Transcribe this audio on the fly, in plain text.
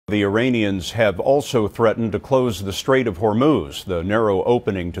The Iranians have also threatened to close the Strait of Hormuz, the narrow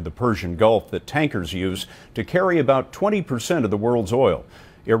opening to the Persian Gulf that tankers use to carry about 20% of the world's oil.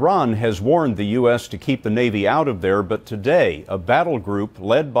 Iran has warned the U.S. to keep the Navy out of there, but today a battle group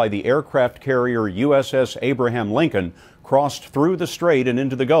led by the aircraft carrier USS Abraham Lincoln crossed through the strait and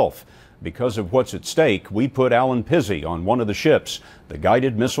into the Gulf. Because of what's at stake, we put Alan Pizzey on one of the ships, the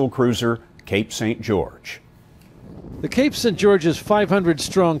guided missile cruiser Cape St. George. The Cape St. George's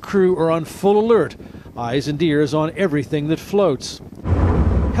 500-strong crew are on full alert, eyes and ears on everything that floats.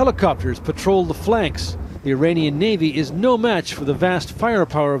 Helicopters patrol the flanks. The Iranian Navy is no match for the vast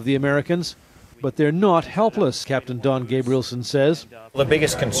firepower of the Americans, but they're not helpless, Captain Don Gabrielson says. The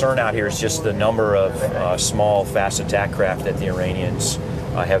biggest concern out here is just the number of small, fast attack craft that the Iranians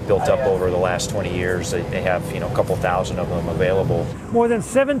have built up over the last 20 years. They have, a couple thousand of them available. More than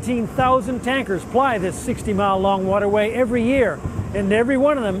 17,000 tankers ply this 60-mile-long waterway every year, and every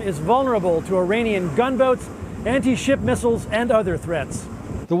one of them is vulnerable to Iranian gunboats, anti-ship missiles, and other threats.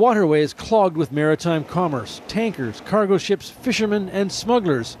 The waterway is clogged with maritime commerce, tankers, cargo ships, fishermen, and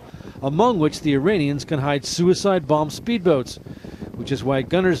smugglers, among which the Iranians can hide suicide bomb speedboats, which is why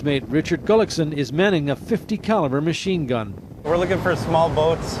gunner's mate Richard Gullickson is manning a .50 caliber machine gun. We're looking for small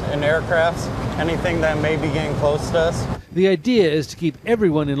boats and aircrafts, anything that may be getting close to us. The idea is to keep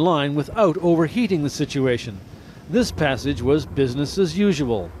everyone in line without overheating the situation. This passage was business as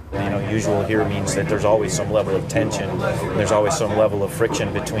usual. Usual here means that there's always some level of tension, and there's always some level of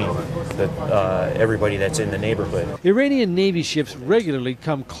friction between everybody that's in the neighborhood. Iranian Navy ships regularly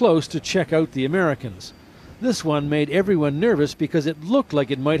come close to check out the Americans. This one made everyone nervous because it looked like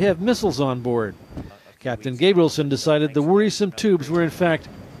it might have missiles on board. Captain Gabrielson decided the worrisome tubes were in fact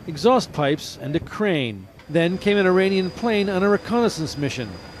exhaust pipes and a crane. Then came an Iranian plane on a reconnaissance mission.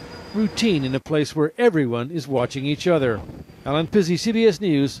 Routine in a place where everyone is watching each other. Alan Pizzey, CBS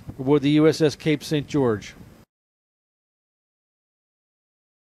News, aboard the USS Cape St. George.